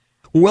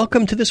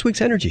Welcome to this week's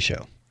Energy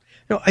Show.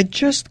 Now, I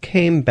just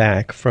came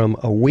back from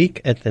a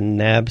week at the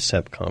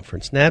NABCEP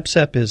conference.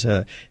 NABCEP is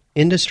an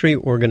industry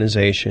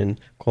organization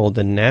called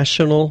the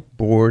National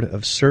Board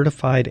of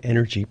Certified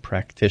Energy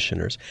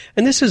Practitioners.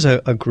 And this is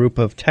a group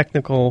of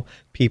technical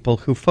people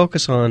who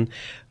focus on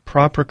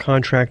proper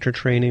contractor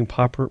training,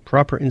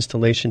 proper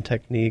installation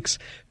techniques,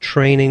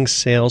 training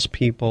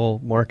salespeople,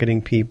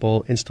 marketing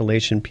people,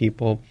 installation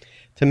people,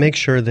 to make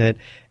sure that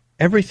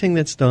everything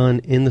that's done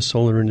in the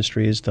solar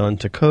industry is done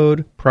to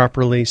code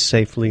properly,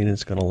 safely, and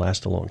it's going to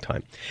last a long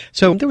time.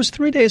 So there was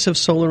 3 days of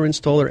solar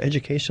installer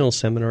educational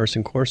seminars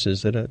and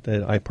courses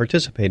that I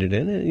participated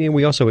in, and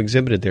we also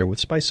exhibited there with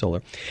Spice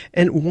Solar.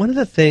 And one of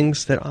the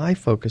things that I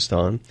focused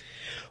on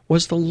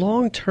was the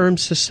long-term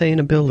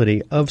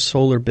sustainability of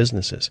solar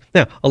businesses.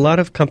 Now, a lot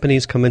of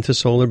companies come into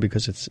solar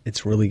because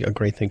it's really a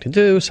great thing to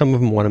do. Some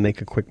of them want to make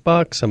a quick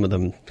buck. Some of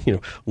them,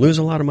 lose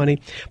a lot of money.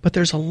 But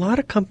there's a lot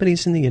of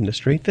companies in the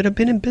industry that have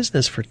been in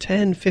business for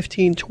 10,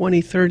 15,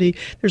 20, 30.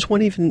 There's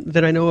one even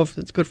that I know of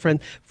that's a good friend,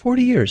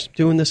 40 years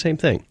doing the same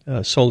thing,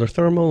 solar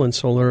thermal and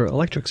solar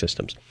electric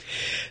systems.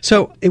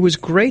 So it was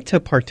great to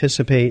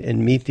participate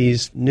and meet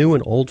these new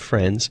and old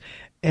friends,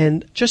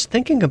 and just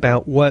thinking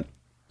about what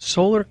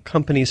solar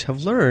companies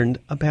have learned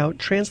about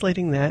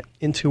translating that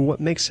into what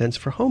makes sense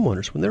for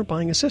homeowners when they're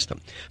buying a system.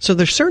 So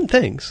there's certain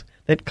things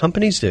that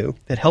companies do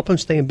that help them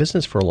stay in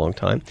business for a long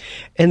time,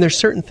 and there's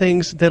certain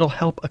things that'll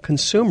help a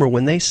consumer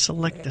when they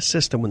select a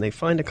system, when they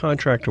find a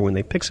contractor, when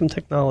they pick some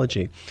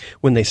technology,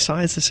 when they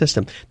size the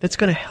system, that's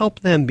going to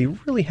help them be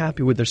really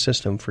happy with their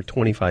system for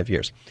 25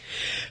 years.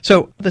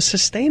 So the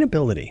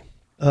sustainability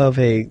of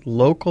a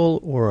local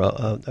or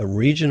a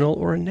regional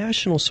or a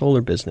national solar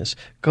business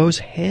goes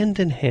hand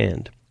in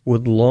hand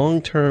with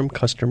long-term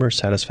customer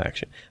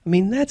satisfaction. I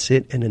mean, that's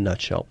it in a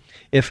nutshell.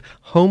 If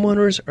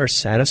homeowners are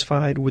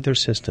satisfied with their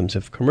systems,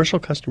 if commercial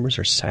customers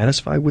are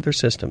satisfied with their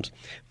systems,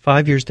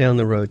 5 years down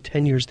the road,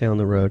 10 years down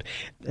the road,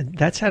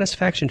 that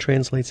satisfaction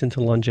translates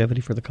into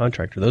longevity for the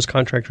contractor. Those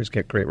contractors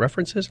get great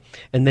references,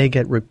 and they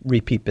get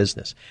repeat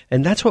business.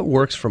 And that's what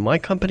works for my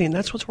company, and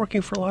that's what's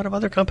working for a lot of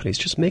other companies,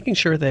 just making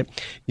sure that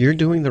you're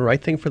doing the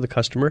right thing for the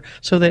customer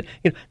so that,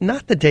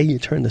 not the day you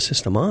turn the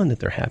system on that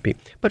they're happy,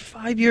 but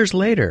 5 years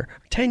later,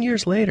 10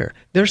 years later,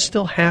 they're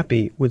still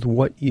happy with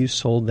what you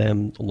sold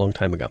them a long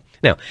time ago.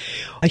 Now,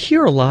 I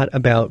hear a lot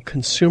about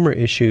consumer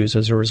issues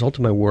as a result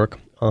of my work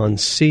on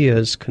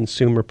SEIA's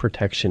Consumer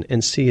Protection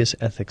and SEIA's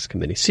Ethics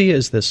Committee. SEIA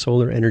is the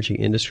Solar Energy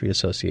Industry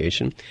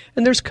Association,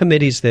 and there's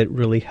committees that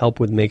really help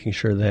with making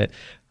sure that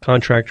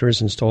contractors,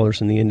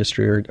 installers in the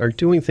industry are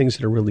doing things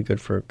that are really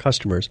good for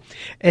customers.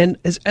 And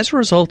as a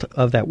result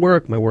of that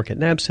work, my work at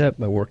NABCEP,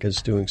 my work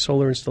as doing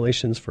solar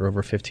installations for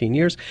over 15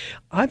 years,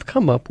 I've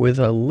come up with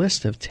a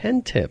list of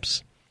 10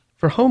 tips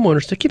for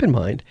homeowners to keep in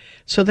mind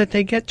so that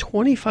they get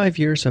 25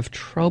 years of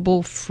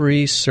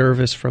trouble-free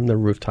service from the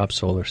rooftop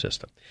solar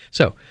system.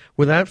 So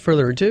without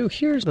further ado,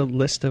 here's a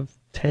list of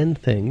 10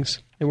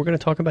 things, and we're going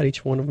to talk about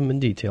each one of them in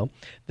detail,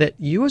 that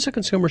you as a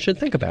consumer should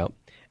think about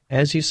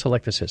as you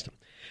select a system.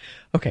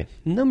 Okay,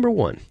 number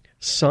one,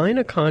 sign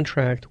a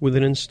contract with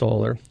an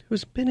installer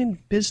who's been in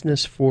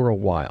business for a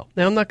while.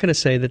 Now, I'm not going to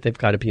say that they've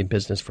got to be in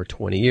business for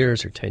 20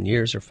 years or 10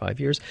 years or 5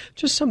 years,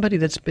 just somebody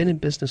that's been in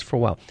business for a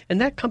while.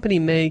 And that company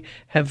may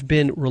have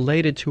been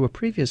related to a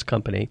previous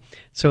company,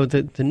 so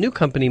the new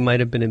company might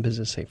have been in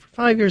business, say, for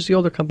 5 years. The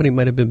older company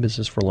might have been in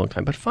business for a long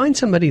time. But find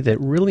somebody that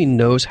really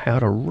knows how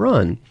to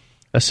run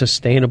a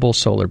sustainable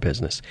solar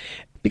business.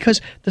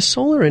 Because the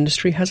solar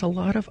industry has a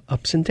lot of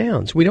ups and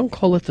downs. We don't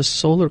call it the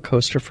solar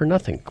coaster for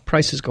nothing.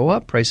 Prices go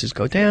up, prices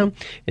go down,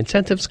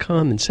 incentives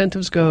come,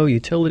 incentives go,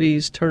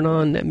 utilities turn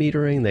on net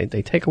metering,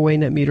 they take away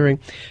net metering.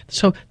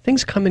 So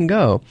things come and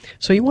go.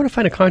 So you want to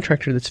find a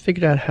contractor that's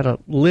figured out how to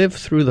live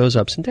through those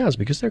ups and downs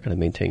because they're going to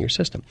maintain your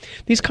system.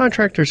 These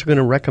contractors are going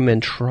to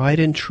recommend tried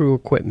and true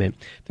equipment.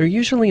 They're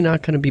usually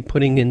not going to be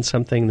putting in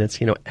something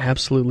that's,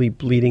 absolutely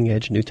bleeding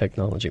edge new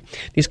technology.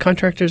 These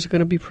contractors are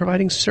going to be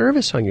providing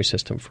service on your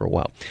system for a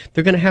while.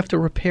 They're going to have to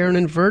repair an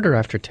inverter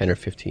after 10 or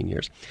 15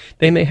 years.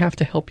 They may have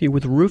to help you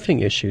with roofing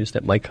issues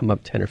that might come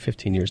up 10 or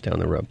 15 years down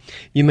the road.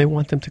 You may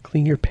want them to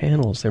clean your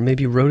panels. There may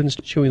be rodents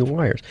chewing the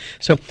wires.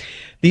 So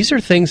these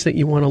are things that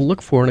you want to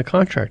look for in a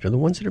contractor, the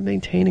ones that are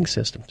maintaining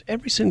systems.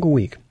 Every single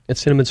week at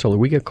Cinnamon Solar,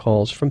 we get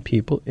calls from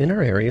people in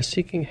our area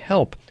seeking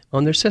help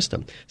on their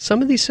system.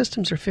 Some of these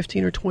systems are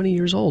 15 or 20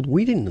 years old.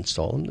 We didn't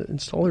install them. The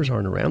installers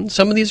aren't around.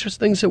 Some of these are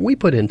things that we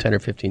put in 10 or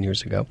 15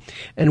 years ago,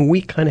 and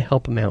we kind of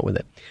help them out with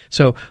it.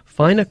 So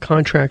find a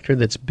contractor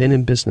that's been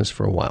in business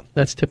for a while.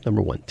 That's tip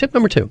number one. Tip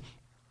number two,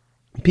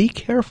 be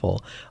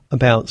careful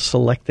about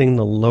selecting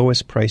the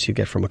lowest price you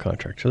get from a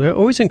contractor. So I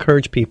always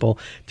encourage people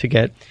to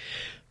get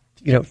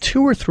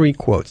 2 or 3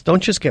 quotes.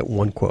 Don't just get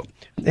one quote.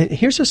 And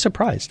here's a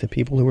surprise to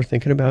people who are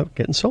thinking about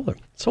getting solar.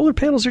 Solar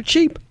panels are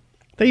cheap.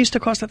 They used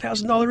to cost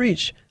 $1,000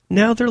 each.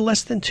 Now they're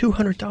less than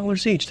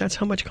 $200 each. That's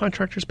how much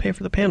contractors pay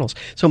for the panels.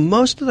 So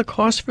most of the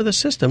cost for the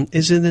system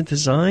is in the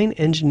design,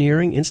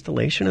 engineering,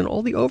 installation, and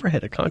all the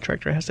overhead a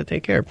contractor has to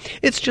take care of.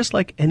 It's just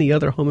like any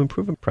other home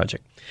improvement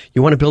project.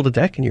 You want to build a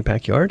deck in your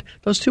backyard?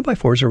 Those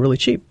 2x4s are really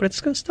cheap, but it's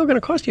still going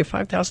to cost you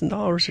 $5,000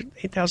 or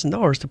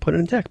 $8,000 to put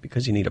in a deck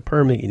because you need a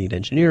permit, you need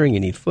engineering, you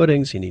need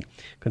footings, you need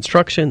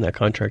construction. That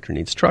contractor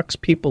needs trucks,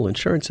 people,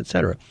 insurance,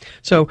 etc.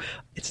 So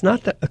it's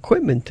not the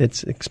equipment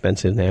that's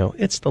expensive now,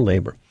 it's the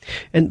labor.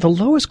 And the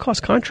lowest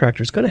cost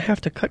contractor is going to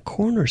have to cut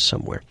corners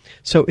somewhere.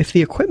 So if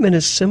the equipment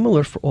is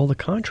similar for all the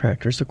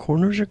contractors, the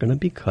corners are going to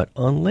be cut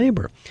on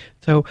labor.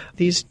 So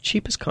these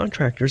cheapest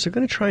contractors are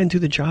going to try and do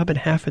the job in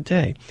half a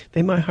day.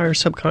 They might hire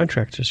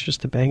subcontractors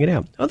just to bang it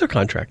out. Other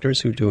contractors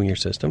who are doing your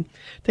system,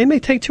 they may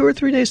take 2 or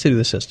 3 days to do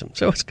the system.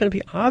 So it's going to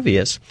be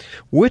obvious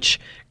which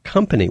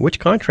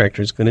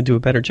contractor is going to do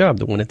a better job,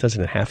 the one that does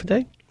it in half a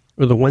day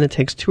or the one that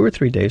takes 2 or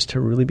 3 days to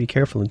really be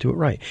careful and do it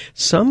right.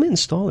 Some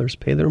installers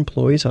pay their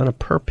employees on a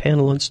per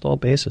panel install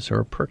basis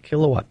or a per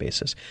kilowatt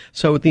basis.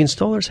 So the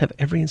installers have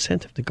every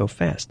incentive to go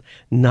fast,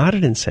 not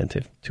an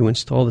incentive to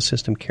install the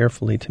system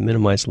carefully to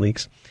minimize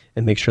leaks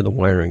and make sure the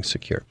wiring is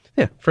secure.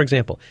 Yeah, for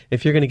example,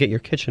 if you're going to get your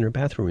kitchen or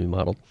bathroom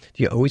remodeled,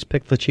 do you always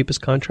pick the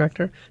cheapest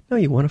contractor? No,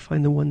 you want to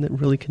find the one that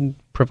really can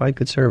provide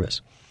good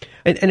service.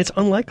 And it's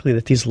unlikely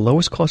that these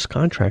lowest cost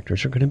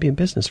contractors are going to be in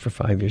business for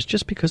 5 years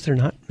just because they're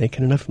not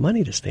making enough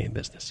money to stay in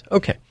business.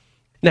 Okay.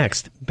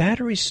 Next,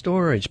 battery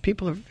storage.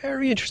 People are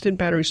very interested in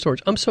battery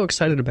storage. I'm so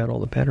excited about all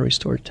the battery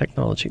storage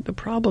technology. The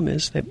problem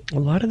is that a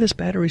lot of this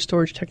battery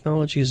storage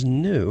technology is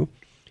new,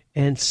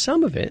 and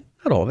some of it,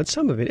 not all of it,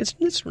 some of it,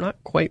 it's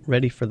not quite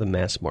ready for the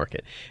mass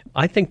market.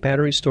 I think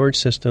battery storage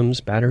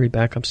systems, battery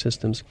backup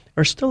systems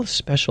are still a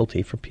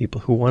specialty for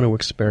people who want to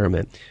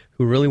experiment,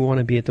 who really want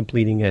to be at the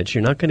bleeding edge.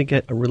 You're not going to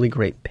get a really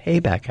great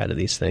payback out of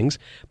these things,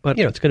 but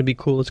it's going to be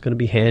cool, it's going to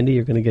be handy,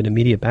 you're going to get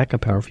immediate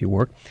backup power for your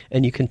work,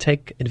 and you can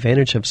take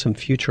advantage of some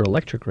future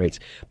electric rates.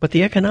 But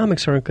the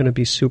economics aren't going to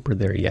be super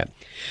there yet.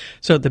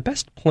 So the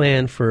best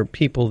plan for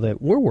people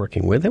that we're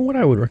working with, and what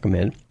I would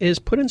recommend, is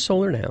put in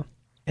solar now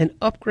and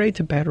upgrade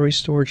to battery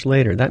storage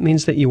later. That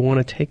means that you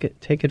want to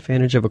take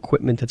advantage of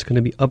equipment that's going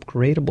to be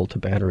upgradable to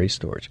battery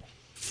storage,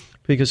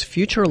 because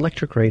future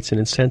electric rates and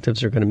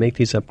incentives are going to make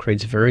these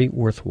upgrades very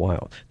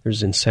worthwhile.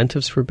 There's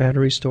incentives for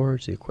battery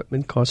storage. The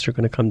equipment costs are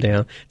going to come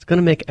down. It's going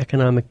to make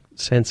economic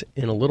sense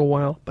in a little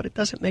while, but it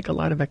doesn't make a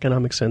lot of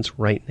economic sense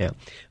right now,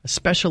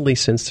 especially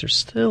since there's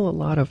still a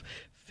lot of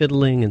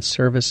fiddling and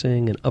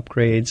servicing and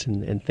upgrades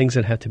and things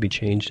that have to be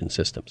changed in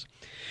systems.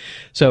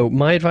 So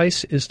my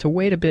advice is to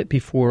wait a bit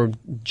before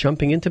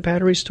jumping into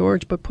battery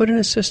storage, but put in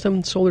a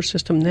solar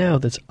system now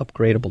that's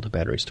upgradable to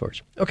battery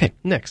storage. Okay,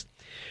 next.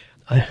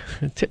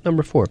 Tip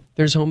number 4.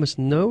 There's almost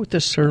no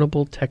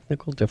discernible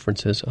technical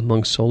differences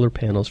among solar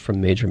panels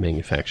from major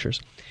manufacturers.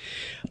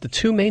 The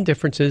two main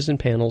differences in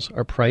panels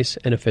are price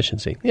and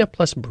efficiency,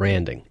 plus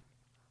branding.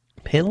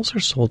 Panels are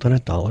sold on a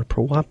dollar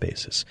per watt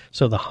basis,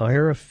 so the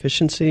higher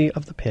efficiency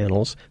of the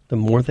panels, the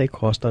more they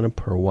cost on a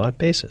per watt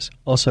basis.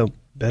 Also,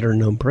 better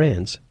known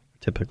brands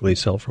typically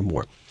sell for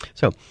more.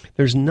 So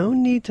there's no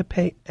need to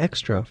pay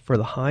extra for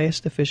the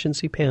highest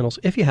efficiency panels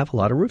if you have a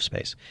lot of roof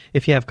space.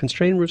 If you have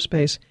constrained roof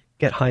space,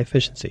 get high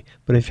efficiency.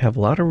 But if you have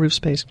a lot of roof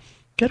space,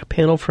 get a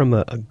panel from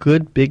a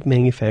good big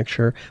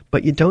manufacturer,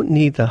 but you don't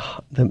need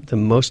the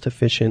most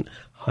efficient,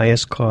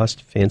 highest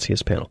cost,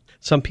 fanciest panel.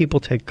 Some people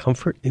take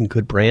comfort in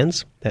good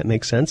brands. That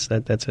makes sense.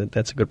 That's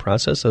a good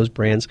process. Those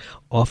brands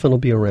often will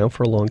be around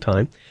for a long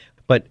time.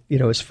 But,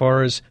 as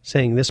far as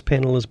saying this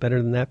panel is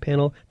better than that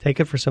panel, take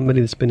it for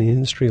somebody that's been in the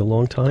industry a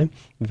long time.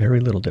 Very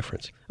little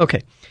difference.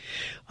 Okay.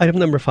 Item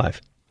number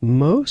 5.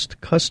 Most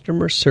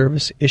customer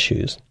service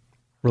issues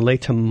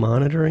relate to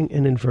monitoring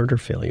and inverter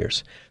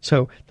failures.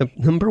 So the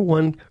number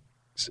one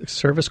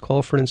service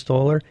call for an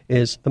installer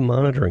is the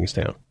monitoring is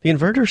down. The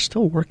inverter is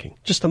still working,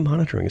 just the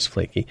monitoring is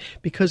flaky,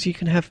 because the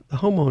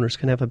homeowners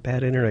can have a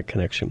bad internet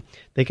connection.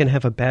 They can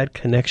have a bad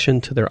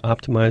connection to their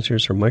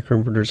optimizers or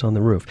microinverters on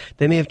the roof.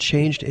 They may have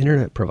changed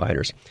internet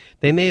providers.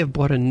 They may have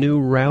bought a new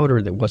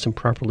router that wasn't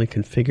properly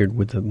configured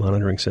with the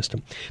monitoring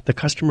system. The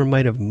customer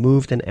might have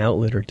moved an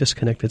outlet or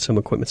disconnected some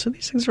equipment. So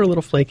these things are a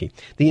little flaky.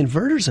 The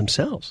inverters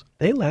themselves,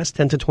 they last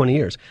 10 to 20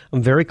 years.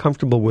 I'm very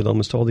comfortable with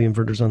almost all the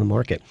inverters on the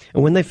market.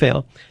 And when they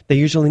fail, they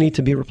usually need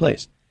to be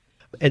replaced.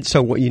 And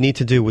so what you need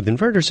to do with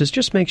inverters is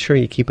just make sure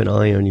you keep an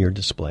eye on your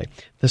display.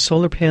 The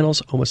solar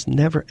panels almost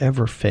never,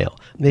 ever fail.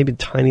 Maybe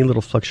tiny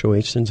little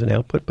fluctuations in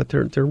output, but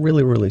they're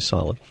really, really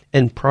solid.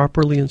 And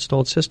properly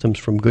installed systems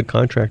from good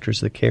contractors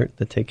that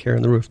take care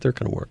of the roof, they're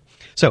going to work.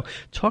 So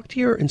talk to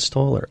your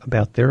installer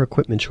about their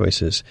equipment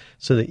choices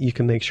so that you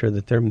can make sure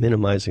that they're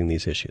minimizing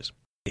these issues.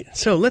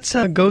 So let's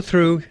go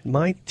through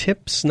my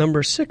tips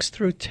number 6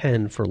 through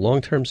 10 for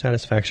long-term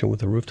satisfaction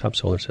with a rooftop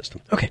solar system.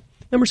 Okay,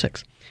 number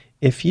 6.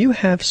 If you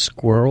have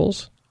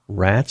squirrels,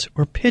 rats,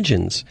 or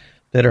pigeons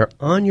that are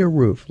on your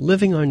roof,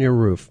 living on your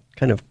roof,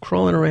 kind of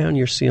crawling around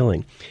your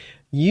ceiling,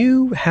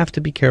 you have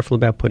to be careful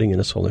about putting in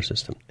a solar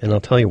system. And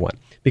I'll tell you why.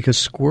 Because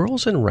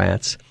squirrels and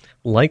rats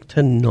like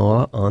to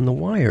gnaw on the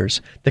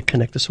wires that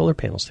connect the solar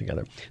panels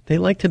together. They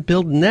like to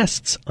build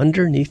nests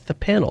underneath the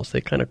panels.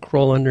 They kind of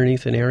crawl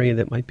underneath an area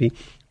that might be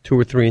 2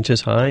 or 3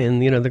 inches high,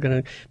 and they're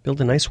going to build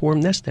a nice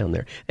warm nest down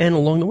there. And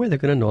along the way, they're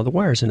going to gnaw the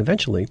wires, and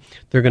eventually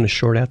they're going to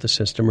short out the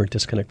system or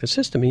disconnect the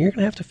system, and you're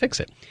going to have to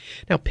fix it.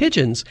 Now,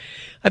 pigeons,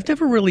 I've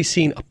never really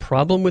seen a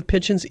problem with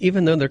pigeons,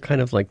 even though they're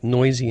kind of like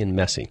noisy and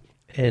messy.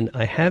 And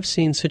I have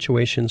seen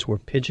situations where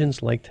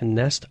pigeons like to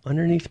nest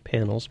underneath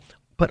panels,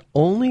 but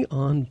only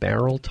on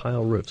barrel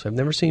tile roofs. I've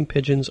never seen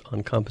pigeons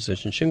on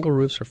composition shingle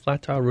roofs or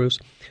flat tile roofs,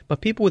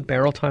 but people with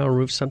barrel tile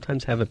roofs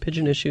sometimes have a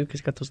pigeon issue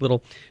because you've got those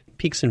little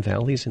peaks and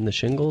valleys in the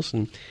shingles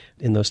and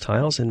in those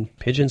tiles, and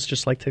pigeons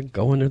just like to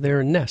go under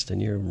there and nest,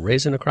 and you're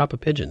raising a crop of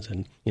pigeons,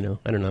 and,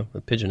 I don't know,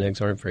 the pigeon eggs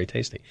aren't very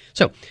tasty.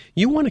 So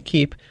you want to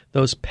keep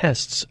those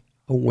pests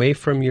away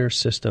from your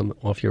system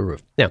off your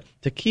roof. Now,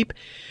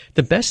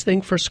 the best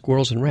thing for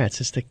squirrels and rats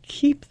is to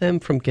keep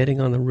them from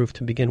getting on the roof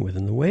to begin with.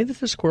 And the way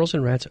that the squirrels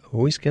and rats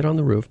always get on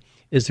the roof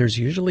is there's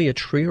usually a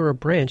tree or a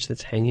branch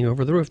that's hanging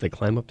over the roof. They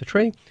climb up the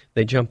tree,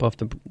 they jump off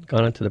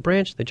onto the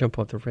branch, they jump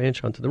off the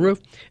branch onto the roof,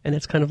 and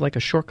it's kind of like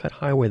a shortcut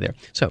highway there.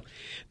 So,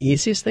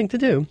 easiest thing to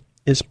do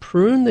is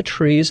prune the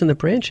trees and the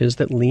branches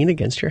that lean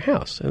against your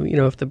house. So,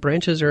 if the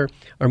branches are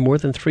more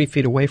than 3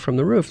 feet away from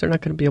the roof, they're not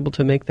going to be able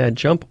to make that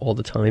jump all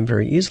the time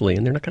very easily,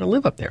 and they're not going to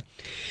live up there.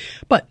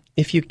 But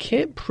if you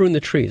can't prune the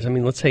trees,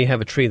 let's say you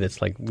have a tree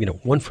that's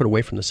 1 foot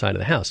away from the side of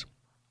the house,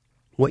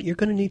 what you're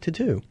going to need to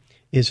do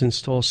is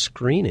install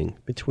screening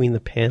between the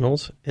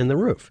panels and the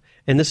roof.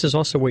 And this is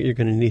also what you're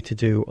going to need to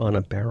do on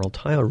a barrel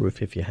tile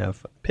roof if you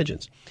have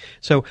pigeons.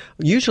 So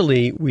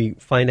usually we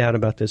find out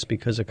about this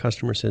because a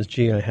customer says,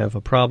 gee, I have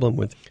a problem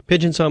with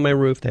pigeons on my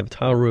roof, they have a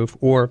tile roof,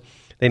 or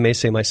they may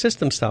say my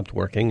system stopped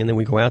working, and then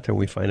we go out there and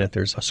we find out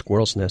there's a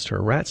squirrel's nest or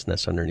a rat's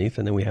nest underneath,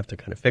 and then we have to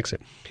kind of fix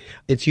it.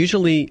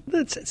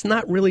 It's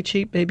not really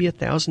cheap, maybe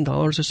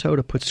 $1,000 or so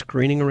to put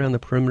screening around the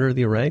perimeter of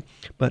the array,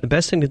 but the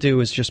best thing to do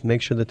is just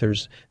make sure that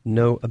there's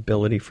no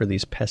ability for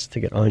these pests to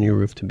get on your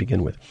roof to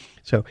begin with.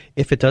 So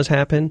if it does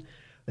happen,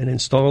 an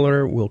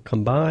installer will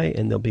come by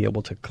and they'll be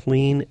able to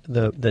clean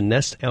the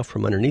nest out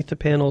from underneath the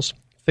panels,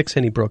 fix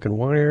any broken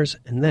wires,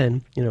 and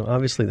then,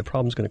 obviously the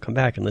problem's going to come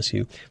back unless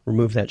you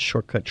remove that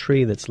shortcut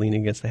tree that's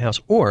leaning against the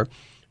house, or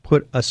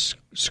put a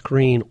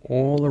screen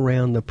all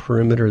around the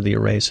perimeter of the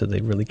array so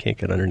they really can't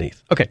get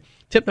underneath. Okay,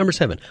 tip number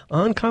 7.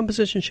 On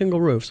composition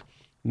shingle roofs,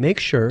 make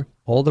sure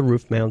all the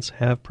roof mounts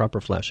have proper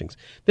flashings.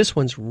 This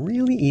one's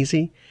really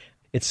easy.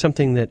 It's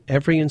something that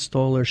every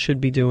installer should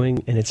be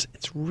doing, and it's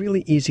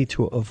really easy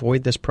to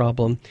avoid this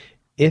problem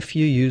if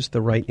you use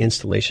the right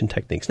installation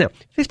techniques. Now,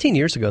 15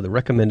 years ago, the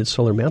recommended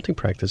solar mounting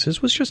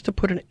practices was just to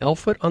put an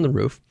L-foot on the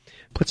roof,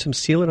 put some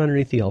sealant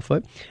underneath the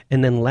L-foot,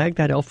 and then lag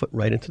that L-foot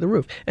right into the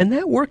roof. And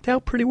that worked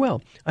out pretty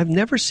well. I've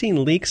never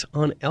seen leaks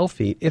on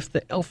L-feet if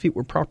the L-feet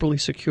were properly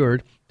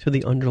secured to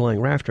the underlying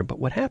rafter. But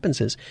what happens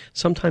is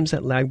sometimes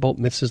that lag bolt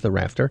misses the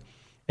rafter,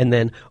 and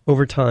then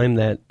over time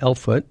that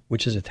L-foot,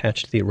 which is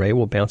attached to the array,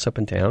 will bounce up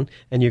and down,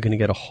 and you're going to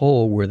get a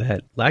hole where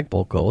that lag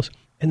bolt goes,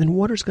 and then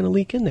water's going to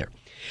leak in there.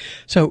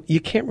 So you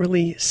can't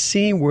really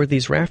see where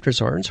these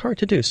rafters are, and it's hard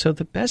to do. So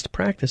the best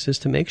practice is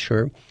to make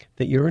sure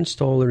that your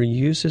installer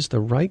uses the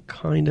right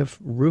kind of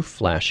roof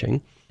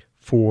flashing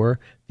for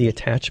the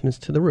attachments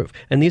to the roof.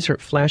 And these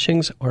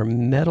flashings are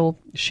metal,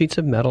 sheets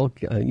of metal,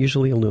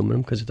 usually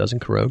aluminum because it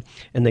doesn't corrode,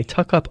 and they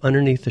tuck up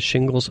underneath the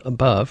shingles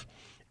above,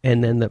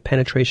 and then the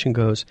penetration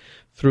goes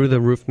through the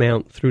roof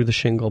mount, through the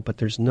shingle, but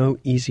there's no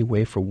easy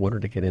way for water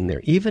to get in there.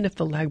 Even if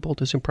the lag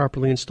bolt isn't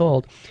properly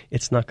installed,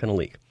 it's not going to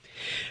leak.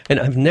 And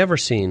I've never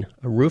seen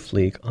a roof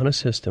leak on a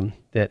system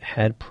that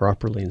had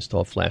properly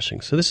installed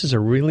flashing. So this is a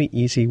really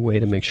easy way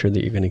to make sure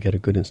that you're going to get a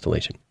good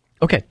installation.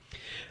 Okay,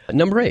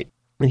 number 8.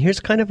 And here's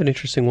kind of an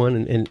interesting one,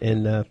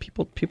 and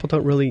people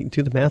don't really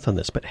do the math on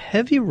this, but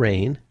heavy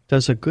rain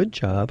does a good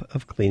job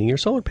of cleaning your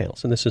solar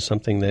panels. And this is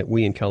something that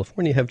we in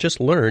California have just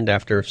learned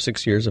after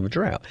 6 years of a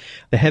drought.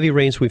 The heavy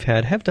rains we've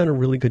had have done a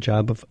really good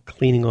job of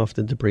cleaning off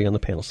the debris on the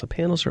panels. The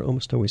panels are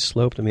almost always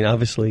sloped.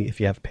 Obviously, if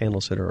you have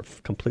panels that are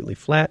completely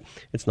flat,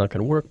 it's not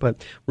going to work,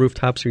 but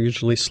rooftops are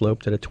usually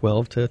sloped at a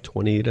 12 to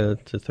 20 to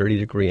 30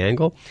 degree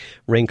angle.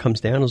 Rain comes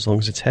down, as long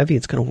as it's heavy,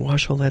 it's going to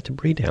wash all that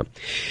debris down.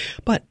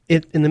 But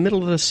in the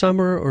middle of the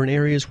summer, or in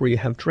areas where you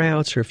have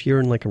droughts, or if you're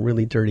in like a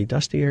really dirty,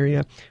 dusty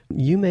area,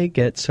 you may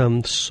get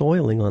some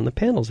soiling on the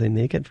panels. They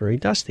may get very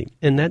dusty.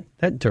 And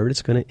that dirt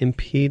is going to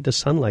impede the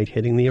sunlight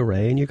hitting the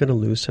array, and you're going to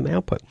lose some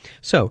output.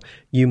 So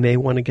you may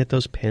want to get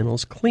those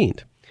panels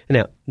cleaned.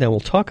 Now we'll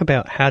talk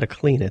about how to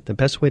clean it. The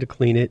best way to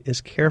clean it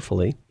is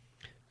carefully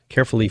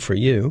for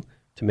you,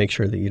 to make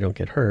sure that you don't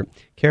get hurt,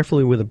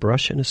 carefully with a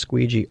brush and a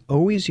squeegee,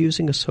 always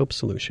using a soap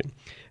solution.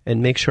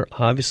 And make sure,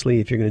 obviously,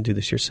 if you're going to do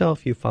this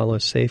yourself, you follow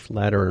safe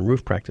ladder and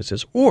roof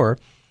practices, or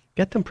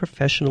get them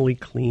professionally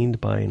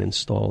cleaned by an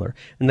installer.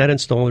 And that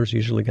installer is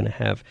usually going to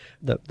have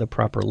the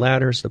proper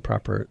ladders, the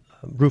proper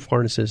roof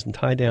harnesses and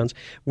tie downs.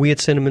 We at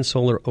Cinnamon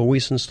Solar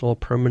always install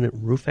permanent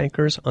roof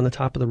anchors on the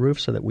top of the roof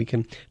so that we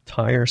can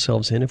tie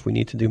ourselves in if we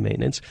need to do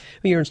maintenance.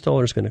 Your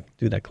installer is going to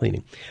do that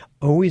cleaning.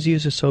 Always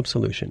use a soap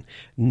solution.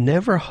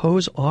 Never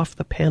hose off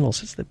the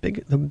panels. It's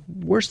the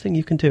worst thing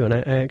you can do. And I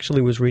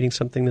actually was reading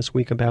something this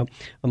week about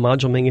a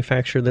module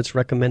manufacturer that's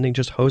recommending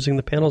just hosing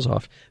the panels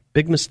off.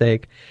 Big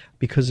mistake,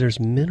 because there's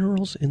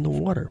minerals in the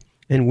water.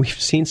 And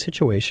we've seen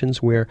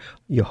situations where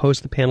you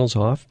hose the panels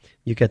off,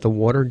 you get the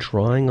water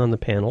drying on the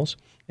panels,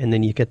 and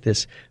then you get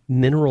this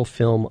mineral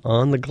film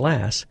on the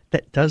glass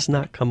that does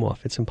not come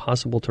off. It's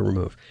impossible to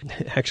remove.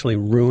 It actually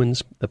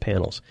ruins the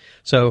panels.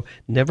 So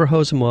never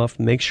hose them off.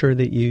 Make sure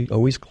that you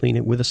always clean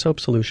it with a soap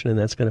solution, and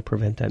that's going to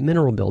prevent that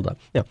mineral buildup.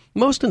 Now,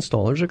 most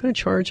installers are going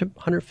to charge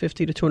 $150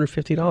 to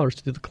 $250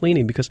 to do the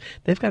cleaning because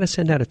they've got to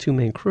send out a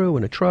two-man crew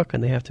and a truck,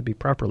 and they have to be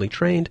properly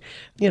trained.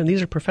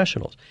 These are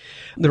professionals.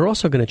 They're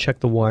also going to check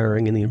the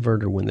wiring and the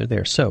inverter when they're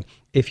there. So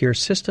if your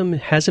system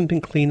hasn't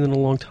been cleaned in a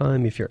long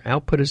time, if your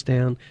output is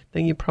down,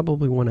 then you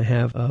probably want to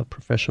have a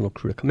professional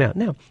crew to come out.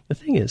 Now, the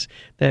thing is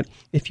that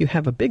if you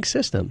have a big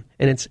system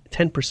and it's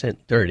 10%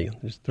 dirty,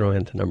 just throw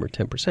in the number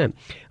 10%,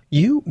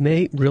 you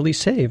may really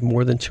save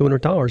more than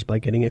 $200 by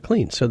getting it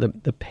cleaned. So the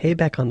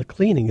payback on the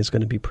cleaning is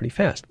going to be pretty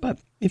fast. But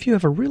if you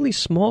have a really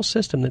small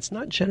system that's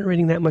not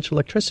generating that much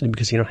electricity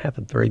because you don't have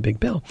a very big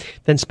bill,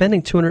 then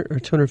spending $200 or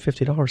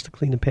 $250 to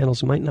clean the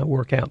panels might not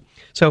work out.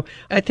 So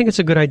I think it's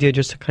a good idea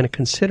just to kind of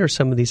consider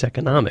some of these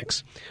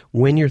economics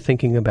when you're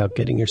thinking about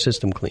getting your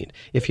system cleaned.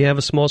 If you have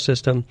a small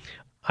system,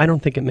 I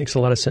don't think it makes a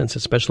lot of sense,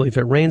 especially if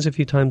it rains a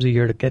few times a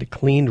year, to get it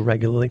cleaned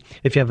regularly.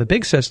 If you have a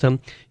big system,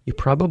 you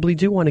probably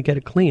do want to get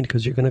it cleaned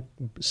because you're going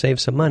to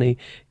save some money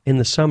in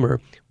the summer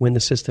when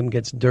the system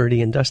gets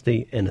dirty and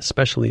dusty, and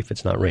especially if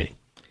it's not raining.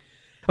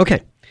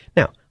 Okay,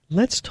 now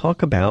let's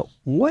talk about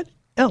what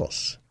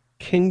else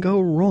can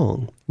go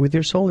wrong with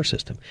your solar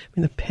system. I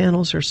mean, the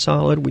panels are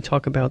solid. We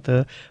talk about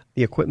the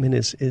equipment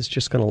is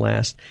just going to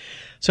last.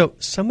 So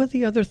some of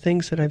the other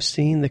things that I've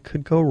seen that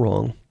could go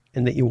wrong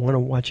and that you want to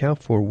watch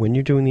out for when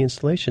you're doing the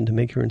installation to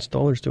make your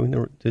installers doing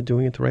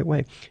it the right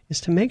way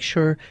is to make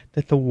sure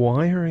that the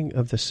wiring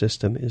of the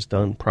system is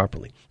done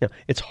properly. Now,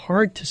 it's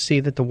hard to see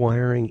that the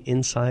wiring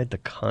inside the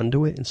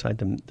conduit, inside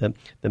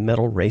the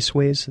metal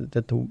raceways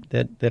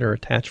that are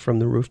attached from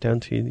the roof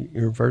down to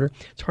your inverter.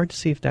 It's hard to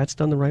see if that's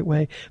done the right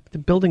way. But the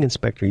building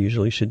inspector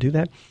usually should do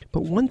that.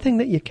 But one thing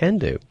that you can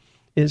do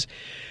is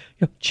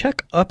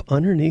check up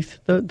underneath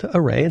the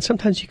array, and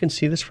sometimes you can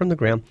see this from the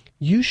ground.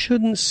 You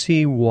shouldn't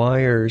see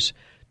wires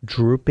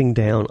drooping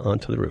down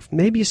onto the roof.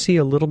 Maybe you see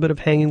a little bit of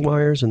hanging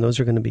wires, and those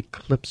are going to be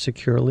clipped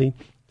securely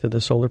to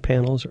the solar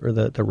panels or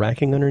the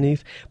racking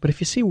underneath. But if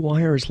you see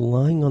wires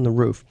lying on the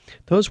roof,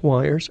 those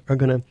wires are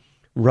going to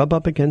rub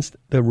up against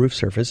the roof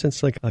surface.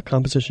 It's like a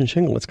composition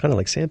shingle. It's kind of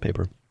like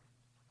sandpaper.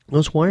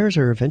 Those wires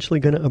are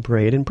eventually going to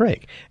abrade and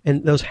break.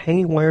 And those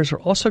hanging wires are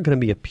also going to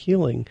be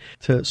appealing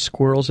to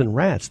squirrels and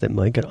rats that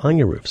might get on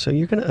your roof. So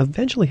you're going to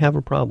eventually have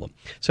a problem.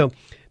 So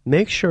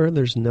make sure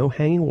there's no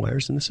hanging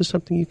wires. And this is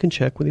something you can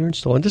check with your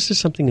installer. And this is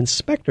something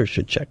inspectors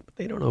should check, but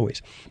they don't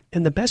always.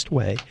 And the best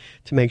way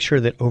to make sure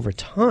that over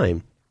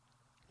time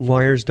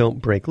wires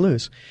don't break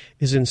loose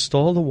is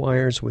install the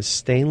wires with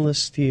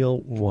stainless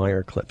steel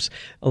wire clips.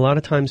 A lot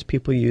of times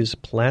people use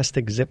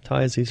plastic zip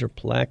ties. These are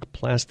black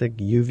plastic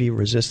UV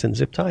resistant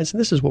zip ties,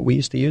 and this is what we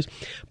used to use.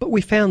 But we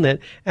found that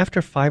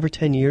after 5 or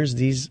 10 years,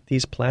 these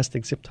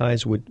plastic zip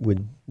ties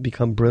would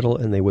become brittle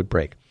and they would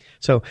break.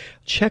 So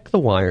check the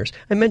wires.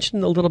 I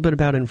mentioned a little bit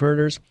about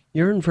inverters.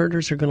 Your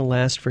inverters are going to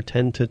last for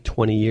 10 to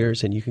 20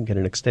 years, and you can get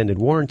an extended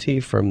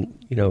warranty from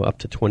up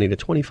to 20 to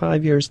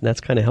 25 years, and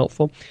that's kind of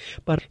helpful.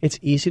 But it's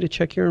easy to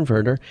check your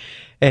inverter,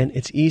 and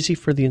it's easy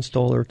for the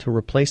installer to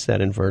replace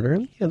that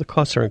inverter. And the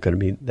costs aren't going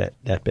to be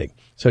that big.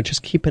 So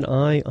just keep an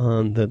eye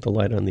on the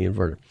light on the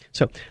inverter.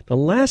 So the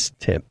last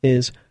tip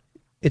is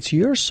it's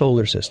your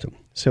solar system.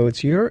 So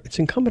it's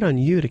incumbent on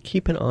you to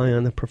keep an eye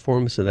on the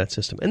performance of that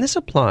system. And this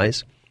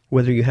applies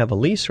whether you have a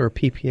lease or a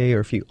PPA or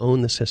if you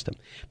own the system.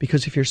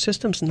 Because if your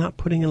system's not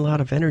putting in a lot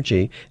of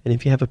energy, and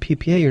if you have a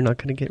PPA, you're not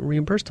going to get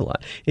reimbursed a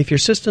lot. If your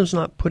system's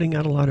not putting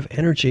out a lot of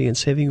energy and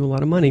saving you a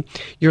lot of money,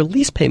 your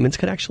lease payments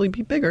could actually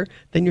be bigger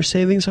than your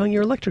savings on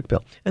your electric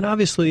bill. And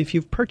obviously, if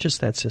you've purchased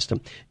that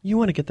system, you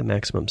want to get the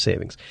maximum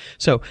savings.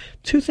 So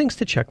 2 things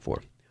to check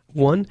for.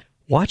 1,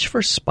 watch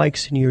for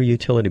spikes in your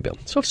utility bill.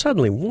 So if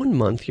suddenly 1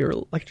 month your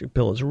electric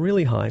bill is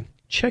really high,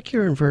 check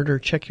your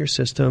inverter, check your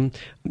system.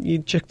 You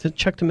check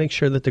to make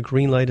sure that the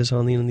green light is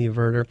on the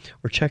inverter,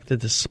 or check the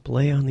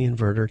display on the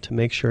inverter to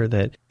make sure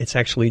that it's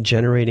actually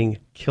generating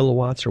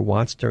kilowatts or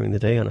watts during the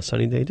day on a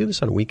sunny day. Do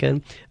this on a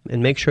weekend,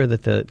 and make sure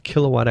that the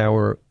kilowatt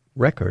hour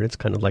record, it's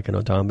kind of like an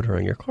odometer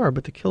on your car,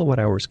 but the kilowatt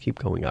hours keep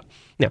going up.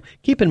 Now,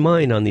 keep in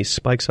mind on these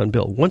spikes on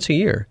bill, once a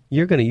year,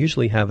 you're going to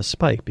usually have a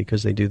spike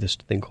because they do this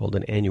thing called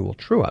an annual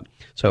true-up.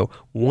 So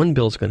one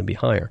bill is going to be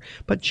higher.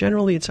 But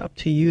generally, it's up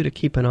to you to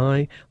keep an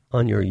eye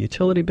on your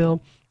utility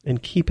bill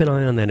and keep an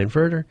eye on that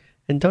inverter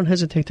And don't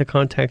hesitate to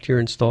contact your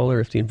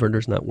installer if the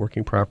inverter's not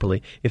working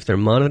properly. If they're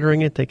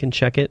monitoring it, they can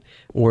check it,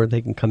 or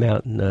they can come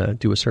out and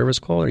do a service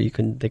call, or they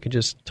can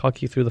just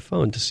talk you through the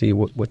phone to see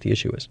what the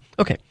issue is.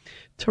 Okay,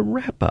 to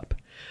wrap up,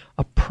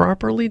 a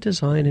properly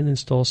designed and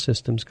installed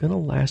system is going to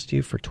last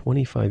you for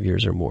 25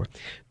 years or more.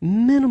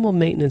 Minimal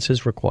maintenance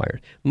is required.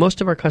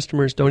 Most of our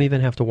customers don't even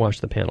have to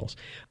wash the panels.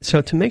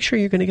 So to make sure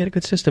you're going to get a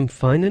good system,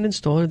 find an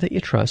installer that you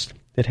trust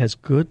that has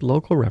good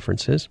local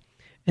references,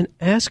 and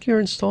ask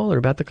your installer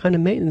about the kind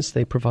of maintenance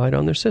they provide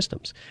on their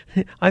systems.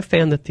 I've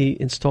found that the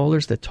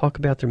installers that talk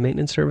about their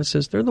maintenance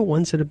services, they're the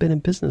ones that have been in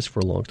business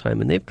for a long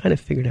time, and they've kind of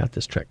figured out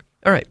this trick.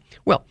 All right,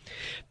 well,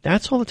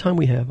 that's all the time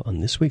we have on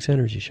this week's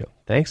Energy Show.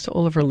 Thanks to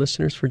all of our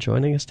listeners for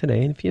joining us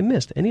today, and if you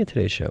missed any of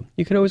today's show,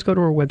 you can always go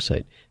to our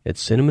website at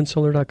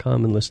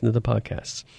cinnamonsolar.com and listen to the podcasts.